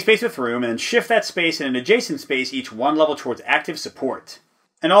 to any space with room, and then shift that space in an adjacent space each 1 level towards active support.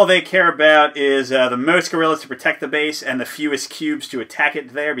 And all they care about is the most guerrillas to protect the base and the fewest cubes to attack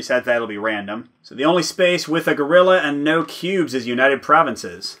it there. Besides that, it'll be random. So the only space with a guerrilla and no cubes is United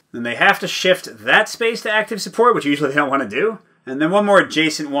Provinces. Then they have to shift that space to active support, which usually they don't want to do. And then 1 more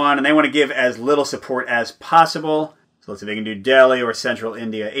adjacent one, and they want to give as little support as possible. So let's see if they can do Delhi or Central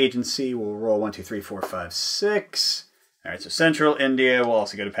India Agency. We'll roll 1, 2, 3, 4, 5, 6. Alright, so Central India will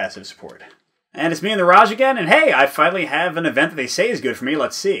also go to passive support. And it's me and the Raj again, and hey, I finally have an event that they say is good for me.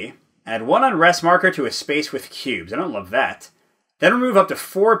 Let's see. Add 1 unrest marker to a space with cubes. I don't love that. Then remove up to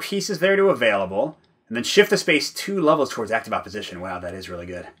 4 pieces there to available, and then shift the space 2 levels towards active opposition. Wow, that is really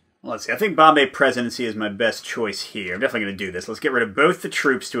good. Let's see, I think Bombay Presidency is my best choice here. I'm definitely going to do this. Let's get rid of both the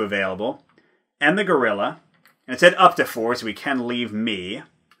troops to available and the guerrilla. And it said up to 4, so we can leave me.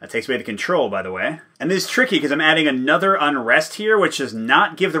 That takes away the control, by the way. And this is tricky because I'm adding another unrest here, which does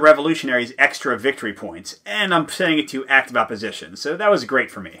not give the revolutionaries extra victory points. And I'm setting it to active opposition, so that was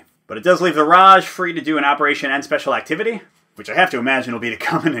great for me. But it does leave the Raj free to do an operation and special activity, which I have to imagine will be to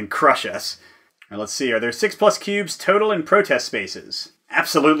come in and crush us. Now let's see, are there 6+ cubes total in protest spaces?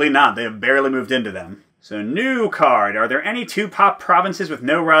 Absolutely not, they have barely moved into them. So new card, are there any 2-pop provinces with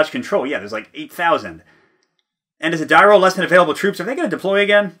no Raj control? Yeah, there's like 8,000. And is a die roll less than available troops? Are they going to deploy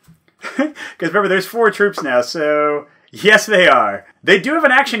again? Because remember, there's 4 troops now, so yes, they are. They do have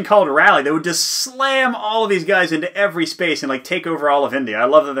an action called Rally that would just slam all of these guys into every space and like take over all of India. I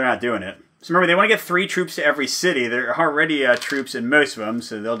love that they're not doing it. So remember, they want to get 3 troops to every city. There are already troops in most of them,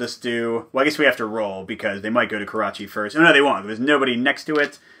 so they'll just do... Well, I guess we have to roll because they might go to Karachi first. Oh, no, they won't. There's nobody next to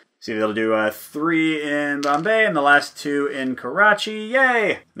it. See, they'll do 3 in Bombay and the last 2 in Karachi.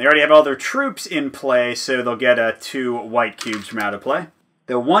 Yay! They already have all their troops in play, so they'll get 2 white cubes from out of play.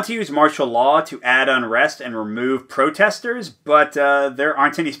 They'll want to use martial law to add unrest and remove protesters, but there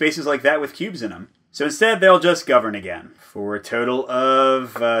aren't any spaces like that with cubes in them. So instead, they'll just govern again for a total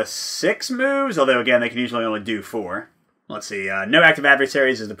of 6 moves, although again, they can usually only do 4. Let's see, no active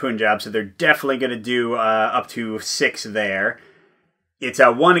adversaries is the Punjab, so they're definitely going to do up to 6 there. It's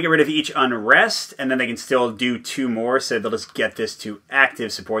 1 to get rid of each unrest, and then they can still do 2 more, so they'll just get this to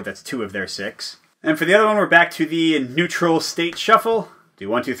active support. That's 2 of their 6. And for the other one, we're back to the neutral state shuffle. Do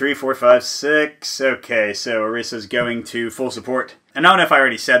 1, 2, 3, 4, 5, 6. Okay, so Orissa's going to full support. And I don't know if I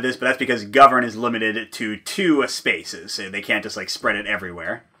already said this, but that's because govern is limited to 2 spaces, so they can't just like spread it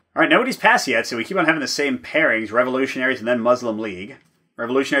everywhere. Alright, nobody's passed yet, so we keep on having the same pairings, Revolutionaries and then Muslim League.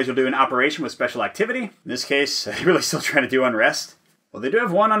 Revolutionaries will do an operation with special activity. In this case, they're really still trying to do unrest. Well, they do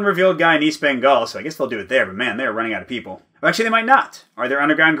have 1 unrevealed guy in East Bengal, so I guess they'll do it there, but man, they're running out of people. Well, actually, they might not. Are there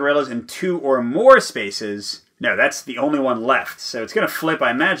underground guerrillas in 2 or more spaces? No, that's the only one left, so it's going to flip.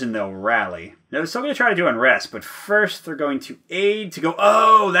 I imagine they'll rally. No, they're still going to try to do unrest, but first they're going to aid to go...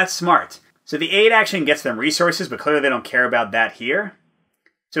 Oh, that's smart. So the aid action gets them resources, but clearly they don't care about that here.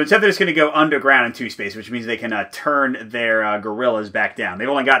 So instead they're just going to go underground in 2 spaces, which means they can turn their guerrillas back down. They've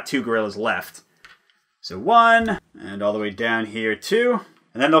only got 2 guerrillas left. So 1, and all the way down here 2.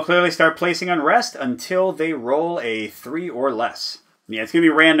 And then they'll clearly start placing unrest until they roll a 3 or less. Yeah, it's going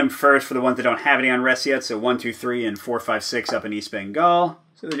to be random first for the ones that don't have any unrest yet. So 1, 2, 3, and 4, 5, 6 up in East Bengal.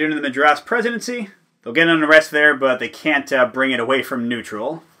 So they're doing the Madras Presidency. They'll get an unrest there, but they can't bring it away from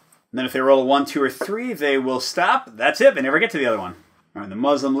neutral. And then if they roll a 1, 2, or 3, they will stop. That's it. They never get to the other one. All right, the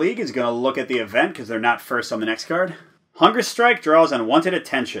Muslim League is going to look at the event because they're not first on the next card. Hunger strike draws unwanted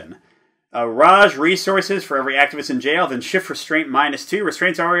attention. Raj resources for every activist in jail, then shift restraint -2.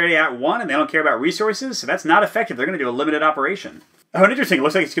 Restraint's already at 1, and they don't care about resources, so that's not effective. They're going to do a limited operation. Oh, and interesting. It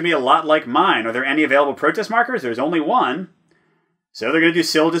looks like it's going to be a lot like mine. Are there any available protest markers? There's only 1. So they're going to do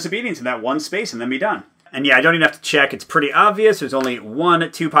civil disobedience in that 1 space and then be done. And yeah, I don't even have to check. It's pretty obvious. There's only 1,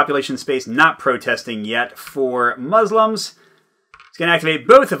 2 population space not protesting yet for Muslims. It's going to activate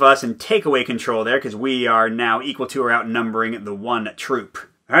both of us and take away control there because we are now equal to or outnumbering the 1 troop.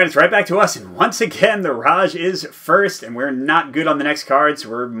 All right, it's right back to us, and once again, the Raj is first, and we're not good on the next card, so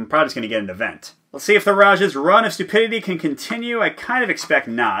we're probably just going to get an event. Let's see if the Raj's run of stupidity can continue. I kind of expect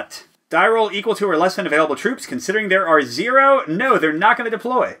not. Die roll equal to or less than available troops, considering there are 0. No, they're not going to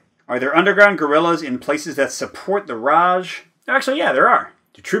deploy. Are there underground guerrillas in places that support the Raj? Actually, yeah, there are.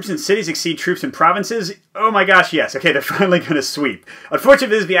 Do troops in cities exceed troops in provinces? Oh my gosh, yes. Okay, they're finally going to sweep.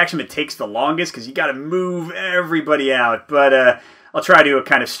 Unfortunately, this is the action that takes the longest, because you got to move everybody out, but I'll try to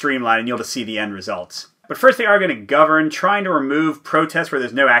kind of streamline and you'll just see the end results. But first they are going to govern, trying to remove protests where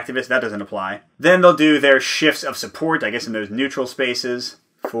there's no activists. That doesn't apply. Then they'll do their shifts of support, I guess in those neutral spaces,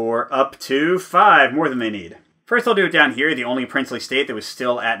 for up to 5, more than they need. First they'll do it down here, the only princely state that was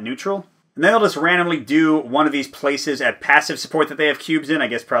still at neutral. And then they'll just randomly do one of these places at passive support that they have cubes in, I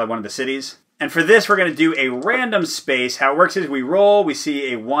guess probably one of the cities. And for this we're going to do a random space. How it works is we roll, we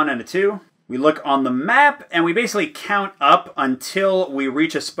see a 1 and a 2. We look on the map, and we basically count up until we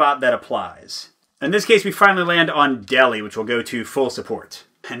reach a spot that applies. In this case, we finally land on Delhi, which will go to full support.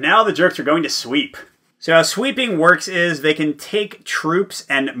 And now the jerks are going to sweep. So how sweeping works is they can take troops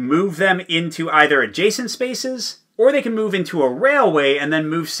and move them into either adjacent spaces, or they can move into a railway and then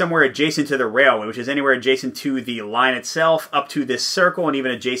move somewhere adjacent to the railway, which is anywhere adjacent to the line itself, up to this circle, and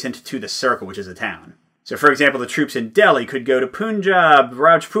even adjacent to the circle, which is a town. So, for example, the troops in Delhi could go to Punjab,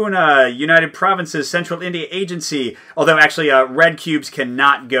 Rajpuna, United Provinces, Central India Agency, although actually red cubes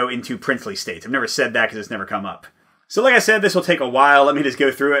cannot go into princely states. I've never said that because it's never come up. So like I said, this will take a while. Let me just go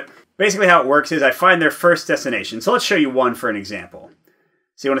through it. Basically how it works is I find their first destination. So let's show you one for an example.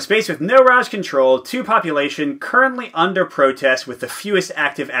 So you want a space with no Raj control, 2 population, currently under protest with the fewest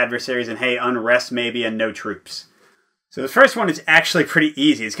active adversaries, and hey, unrest maybe, and no troops. So the first one is actually pretty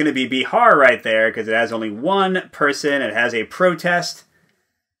easy. It's going to be Bihar right there, because it has only 1 person, it has a protest,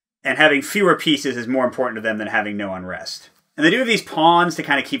 and having fewer pieces is more important to them than having no unrest. And they do have these pawns to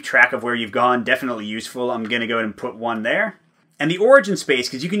kind of keep track of where you've gone, definitely useful. I'm going to go ahead and put 1 there. And the origin space,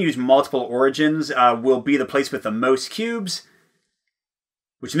 because you can use multiple origins, will be the place with the most cubes,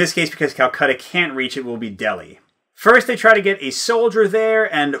 which in this case, because Calcutta can't reach it, will be Delhi. First, they try to get a soldier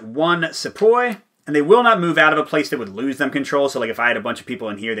there and 1 sepoy, and they will not move out of a place that would lose them control. So like if I had a bunch of people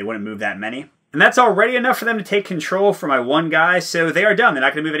in here, they wouldn't move that many. And that's already enough for them to take control for my 1 guy, so they are done. They're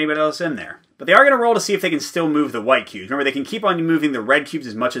not going to move anybody else in there. But they are going to roll to see if they can still move the white cubes. Remember, they can keep on moving the red cubes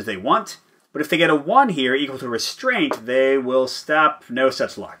as much as they want, but if they get a 1 here equal to restraint, they will stop. No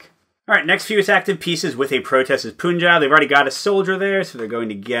such luck. Alright, next fewest active pieces with a protest is Punjab. They've already got a soldier there, so they're going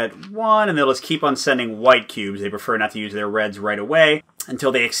to get 1, and they'll just keep on sending white cubes. They prefer not to use their reds right away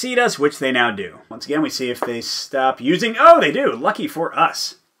until they exceed us, which they now do. Once again, we see if they stop using... Oh, they do! Lucky for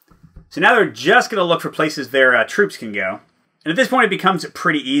us. So now they're just going to look for places their troops can go. And at this point, it becomes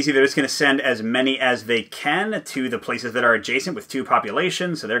pretty easy. They're just going to send as many as they can to the places that are adjacent with 2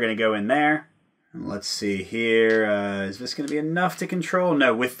 populations, so they're going to go in there. Let's see here. Is this going to be enough to control?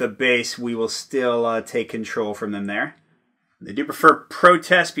 No, with the base, we will still take control from them there. They do prefer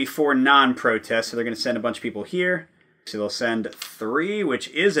protest before non-protest, so they're going to send a bunch of people here. So they'll send 3, which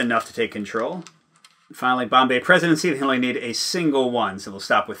is enough to take control. And finally, Bombay Presidency, they only need a single 1, so they'll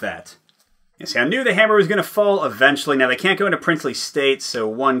stop with that. You see, I knew the hammer was going to fall eventually. Now, they can't go into princely states, so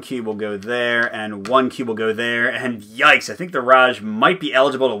 1 cube will go there, and 1 cube will go there, and yikes, I think the Raj might be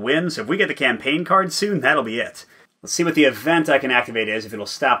eligible to win, so if we get the campaign card soon, that'll be it. Let's see what the event I can activate is, if it'll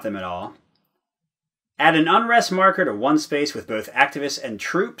stop them at all. Add an unrest marker to 1 space with both activists and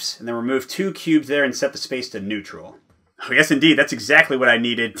troops, and then remove 2 cubes there and set the space to neutral. Oh, yes, indeed, that's exactly what I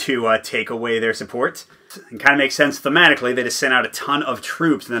needed to take away their support. And kind of makes sense thematically. They just sent out a ton of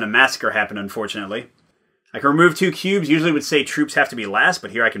troops, and then a massacre happened, unfortunately. I can remove 2 cubes. Usually would say troops have to be last,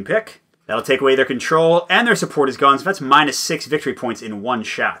 but here I can pick. That'll take away their control, and their support is gone, so that's -6 victory points in 1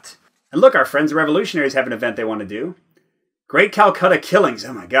 shot. And look, our friends the revolutionaries have an event they want to do. Great Calcutta killings.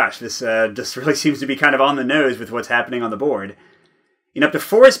 Oh my gosh, this just really seems to be kind of on the nose with what's happening on the board. In up to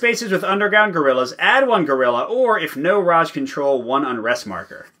 4 spaces with underground guerrillas, add 1 guerrilla, or if no Raj control, 1 unrest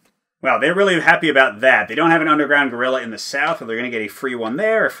marker. Well, they're really happy about that. They don't have an underground guerrilla in the south, but they're going to get a free 1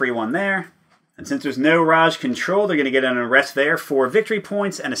 there, a free 1 there. And since there's no Raj control, they're going to get an arrest there for victory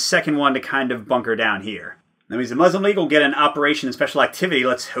points and a second 1 to kind of bunker down here. That means the Muslim League will get an operation and special activity.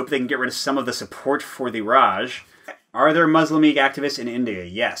 Let's hope they can get rid of some of the support for the Raj. Are there Muslim League activists in India?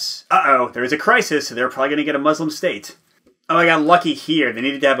 Yes. Uh-oh, there is a crisis, so they're probably going to get a Muslim state. Oh, I got lucky here. They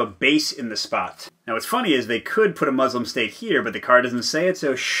needed to have a base in the spot. Now, what's funny is they could put a Muslim state here, but the card doesn't say it,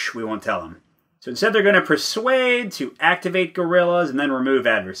 so shh, we won't tell them. So instead, they're going to persuade to activate guerrillas and then remove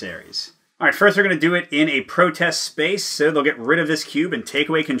adversaries. All right, first they're going to do it in a protest space, so they'll get rid of this cube and take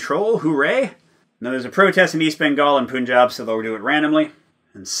away control. Hooray! Now, there's a protest in East Bengal and Punjab, so they'll do it randomly.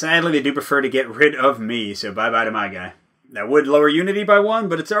 And sadly, they do prefer to get rid of me, so bye-bye to my guy. That would lower unity by 1,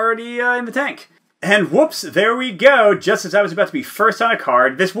 but it's already in the tank. And whoops, there we go. Just as I was about to be first on a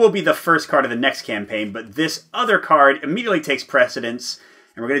card, this will be the first card of the next campaign, but this other card immediately takes precedence,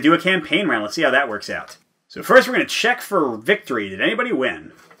 and we're going to do a campaign round. Let's see how that works out. So first we're going to check for victory. Did anybody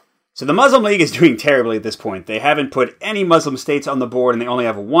win? So the Muslim League is doing terribly at this point. They haven't put any Muslim states on the board, and they only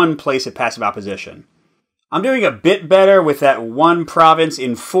have 1 place at passive opposition. I'm doing a bit better with that 1 province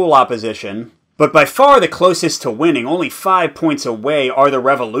in full opposition. But by far the closest to winning, only 5 points away, are the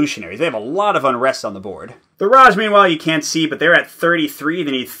revolutionaries. They have a lot of unrest on the board. The Raj, meanwhile, you can't see, but they're at 33. They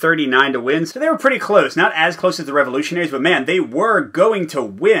need 39 to win. So they were pretty close. Not as close as the revolutionaries, but man, they were going to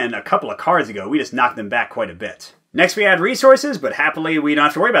win a couple of cards ago. We just knocked them back quite a bit. Next we add resources, but happily we don't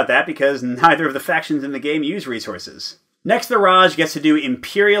have to worry about that because neither of the factions in the game use resources. Next, the Raj gets to do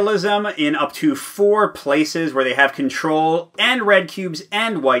imperialism in up to 4 places where they have control and red cubes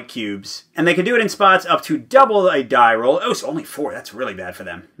and white cubes. And they can do it in spots up to double a die roll. Oh, so only 4. That's really bad for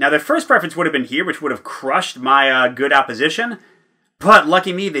them. Now, their first preference would have been here, which would have crushed my good opposition. But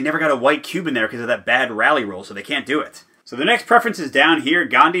lucky me, they never got a white cube in there because of that bad rally roll, so they can't do it. So the next preference is down here,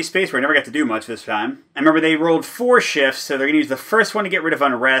 Gandhi space, where I never got to do much this time. And remember, they rolled 4 shifts, so they're going to use the first one to get rid of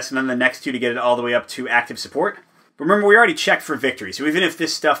unrest, and then the next 2 to get it all the way up to active support. But remember, we already checked for victory, so even if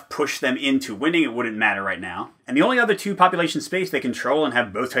this stuff pushed them into winning, it wouldn't matter right now. And the only other 2 population space they control and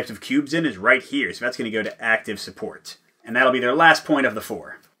have both types of cubes in is right here, so that's going to go to active support. And that'll be their last point of the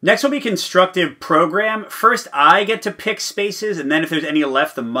 4. Next will be constructive program. First, I get to pick spaces, and then if there's any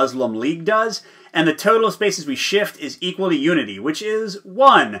left, the Muslim League does. And the total of spaces we shift is equal to unity, which is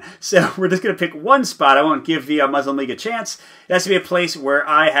 1. So we're just going to pick 1 spot. I won't give the Muslim League a chance. It has to be a place where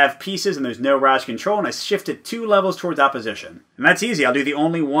I have pieces and there's no Raj control, and I shift it 2 levels towards opposition. And that's easy. I'll do the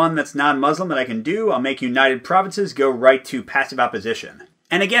only one that's non-Muslim that I can do. I'll make United Provinces go right to passive opposition.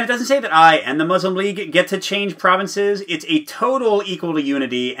 And again, it doesn't say that I and the Muslim League get to change provinces. It's a total equal to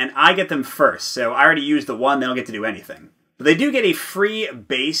unity, and I get them first. So I already used the 1, they don't get to do anything. But they do get a free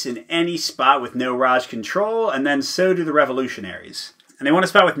base in any spot with no Raj control, and then so do the revolutionaries. And they want a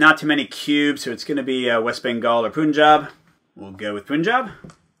spot with not too many cubes, so it's going to be West Bengal or Punjab. We'll go with Punjab.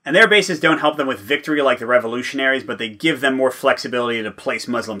 And their bases don't help them with victory like the revolutionaries, but they give them more flexibility to place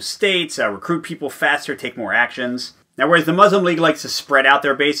Muslim states, recruit people faster, take more actions. Now, whereas the Muslim League likes to spread out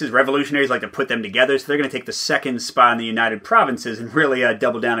their bases, revolutionaries like to put them together, so they're going to take the 2nd spot in the United Provinces and really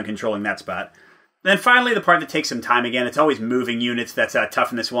double down on controlling that spot. Then finally, the part that takes some time again, it's always moving units that's tough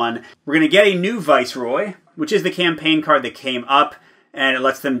in this one. We're going to get a new Viceroy, which is the campaign card that came up, and it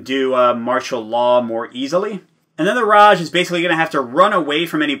lets them do martial law more easily. And then the Raj is basically going to have to run away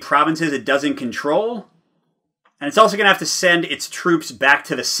from any provinces it doesn't control. And it's also going to have to send its troops back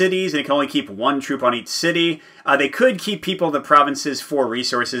to the cities, and it can only keep 1 troop on each city. They could keep people in the provinces for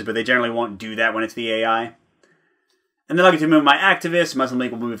resources, but they generally won't do that when it's the AI. And then I'll get to move my activists, Muslim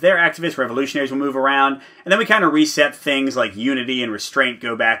League will move their activists, revolutionaries will move around, and then we kind of reset things like unity and restraint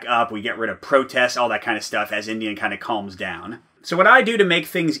go back up, we get rid of protests, all that kind of stuff as Indian kind of calms down. So what I do to make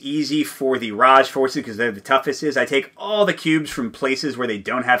things easy for the Raj forces, because they're the toughest, is I take all the cubes from places where they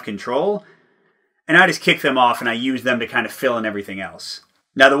don't have control, and I just kick them off and I use them to kind of fill in everything else.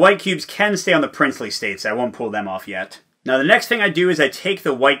 Now the white cubes can stay on the princely states, I won't pull them off yet. Now the next thing I do is I take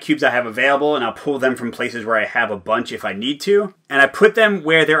the white cubes I have available and I'll pull them from places where I have a bunch if I need to. And I put them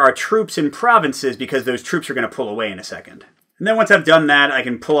where there are troops in provinces because those troops are going to pull away in a second. And then once I've done that, I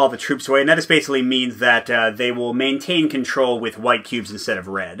can pull all the troops away, and that just basically means that they will maintain control with white cubes instead of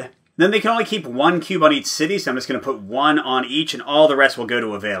red. Then they can only keep 1 cube on each city, so I'm just going to put 1 on each, and all the rest will go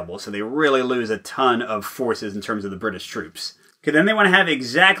to available. So they really lose a ton of forces in terms of the British troops. Okay, then they want to have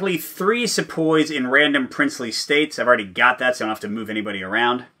exactly 3 sepoys in random princely states. I've already got that, so I don't have to move anybody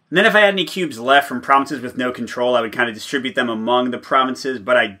around. And then if I had any cubes left from provinces with no control, I would kind of distribute them among the provinces,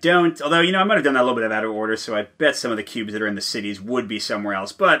 but I don't. Although, you know, I might have done that a little bit of out of order, so I bet some of the cubes that are in the cities would be somewhere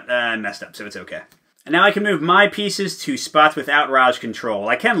else, but I messed up, so it's okay. And now I can move my pieces to spots without Raj control.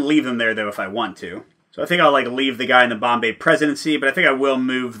 I can leave them there, though, if I want to. So I think I'll, leave the guy in the Bombay presidency, but I think I will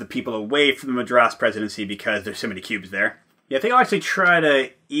move the people away from the Madras presidency because there's so many cubes there. Yeah, I think I'll actually try to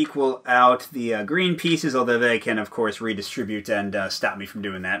equal out the green pieces, although they can, of course, redistribute and stop me from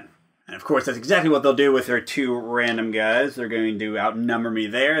doing that. And, of course, that's exactly what they'll do with their 2 random guys. They're going to outnumber me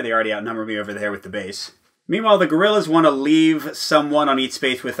there. They already outnumber me over there with the base. Meanwhile, the guerrillas want to leave someone on each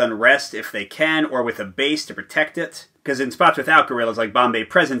space with unrest if they can, or with a base to protect it. Because in spots without guerrillas, like Bombay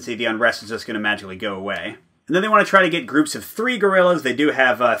Presidency, the unrest is just going to magically go away. And then they want to try to get groups of 3 guerrillas. They do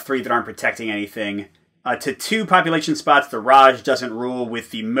have 3 that aren't protecting anything. To 2 population spots the Raj doesn't rule with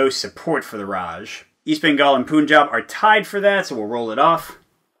the most support for the Raj. East Bengal and Punjab are tied for that, so we'll roll it off.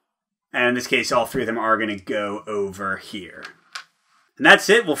 And in this case, all 3 of them are going to go over here. And that's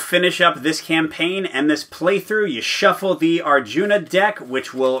it. We'll finish up this campaign and this playthrough. You shuffle the Arjuna deck,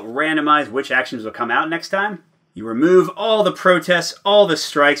 which will randomize which actions will come out next time. You remove all the protests, all the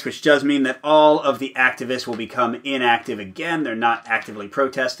strikes, which does mean that all of the activists will become inactive again. They're not actively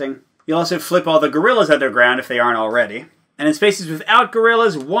protesting. You'll also flip all the guerrillas underground if they aren't already. And in spaces without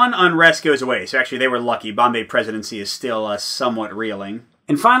guerrillas, 1 unrest goes away. So actually they were lucky. Bombay Presidency is still somewhat reeling.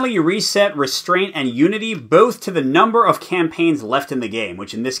 And finally, you reset restraint and unity both to the number of campaigns left in the game,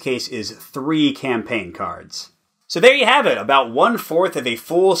 which in this case is 3 campaign cards. So there you have it, about 1/4 of a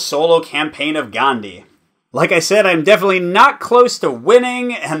full solo campaign of Gandhi. Like I said, I'm definitely not close to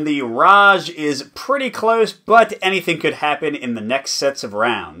winning, and the Raj is pretty close, but anything could happen in the next sets of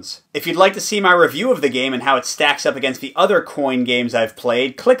rounds. If you'd like to see my review of the game and how it stacks up against the other coin games I've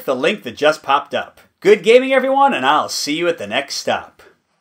played, click the link that just popped up. Good gaming, everyone, and I'll see you at the next stop.